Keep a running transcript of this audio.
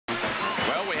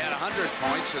100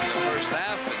 points in the first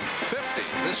half and 50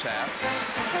 this half.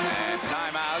 And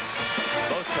timeouts.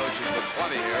 Both coaches with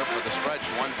plenty here for the stretch.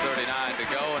 1:39 to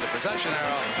go, and a possession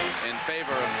arrow in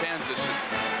favor of Kansas.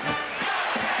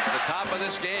 At the top of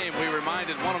this game, we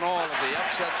reminded one and all of the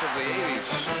upsets of the 80s.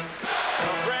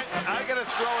 Well, Brent, I'm going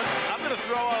to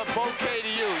throw a bouquet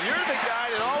to you. You're the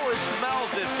guy that always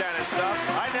smells this kind of stuff.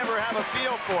 I never have a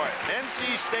feel for it.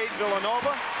 NC State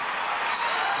Villanova.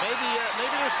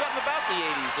 Maybe there's something about the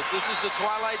 80s, if this is the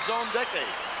Twilight Zone decade.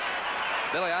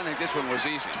 Billy, I think this one was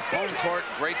easy. Home court,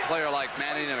 great player like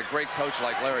Manning and a great coach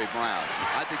like Larry Brown.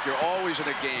 I think you're always in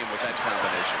a game with that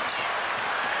combination.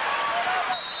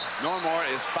 Normore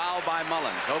is fouled by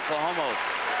Mullins. Oklahoma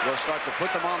will start to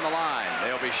put them on the line.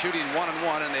 They'll be shooting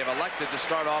 1-and-1, and they've elected to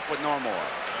start off with Normore.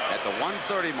 At the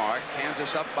 1:30 mark,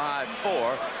 Kansas up by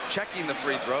 4. Checking the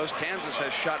free throws. Kansas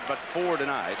has shot but 4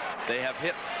 tonight. They have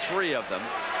hit 3 of them.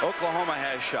 Oklahoma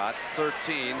has shot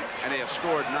 13, and they have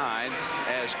scored 9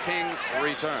 as King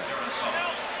returns.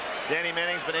 Danny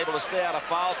Manning's been able to stay out of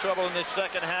foul trouble in this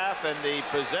second half, and the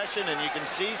possession, and you can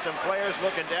see some players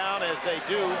looking down as they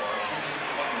do.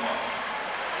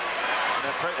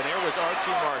 And there was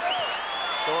Archie Marshall.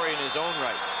 Story in his own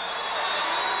right.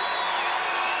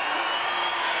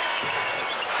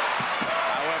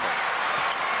 However,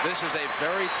 this is a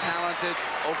very talented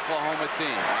Oklahoma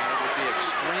team, and it would be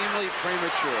extremely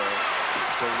premature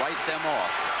to write them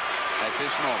off at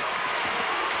this moment.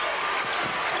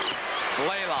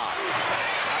 Blaylock.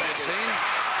 Have you seen?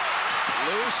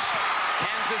 Loose.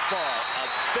 Kansas ball. A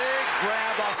big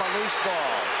grab off a loose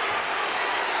ball.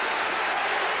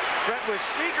 Brent, with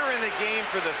Seeger in the game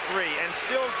for the 3, and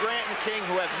still Grant and King,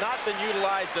 who have not been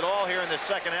utilized at all here in the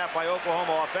second half by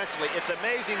Oklahoma offensively, it's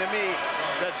amazing to me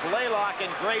that Blaylock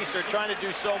and Grace are trying to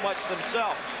do so much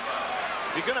themselves.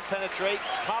 If you're going to penetrate,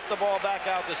 pop the ball back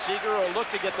out to Seeger or look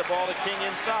to get the ball to King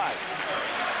inside.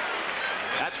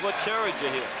 That's what carried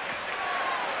you here.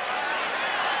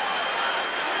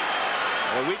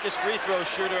 The weakest free throw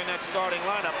shooter in that starting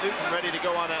lineup, Newton, ready to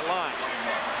go on that line.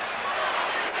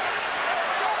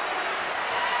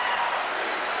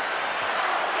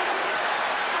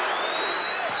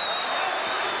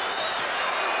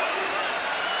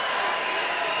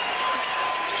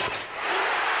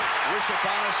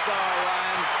 Upon a star,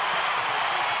 Ryan.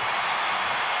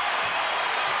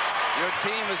 Your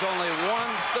team is only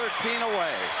 113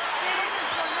 away.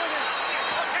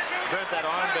 Brent, that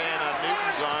armband on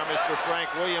Newton's arm is for Frank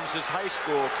Williams, his high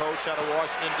school coach out of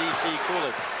Washington, D.C.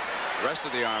 Coolidge. The rest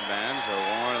of the armbands are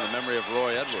worn in the memory of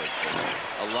Roy Edwards,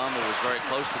 an alum who was very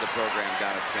close to the program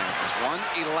down at Kansas.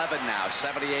 1:11 now,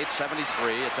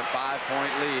 78-73. It's a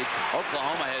 5-point lead.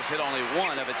 Oklahoma has hit only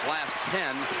 1 of its last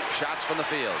 10 shots from the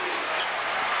field.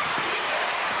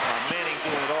 Manning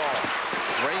doing it all.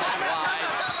 Grace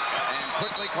glides and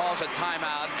quickly calls a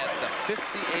timeout at the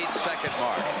 58-second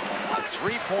mark. A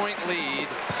 3-point lead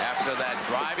after that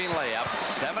driving layup,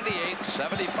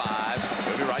 78-75.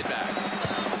 We'll be right back.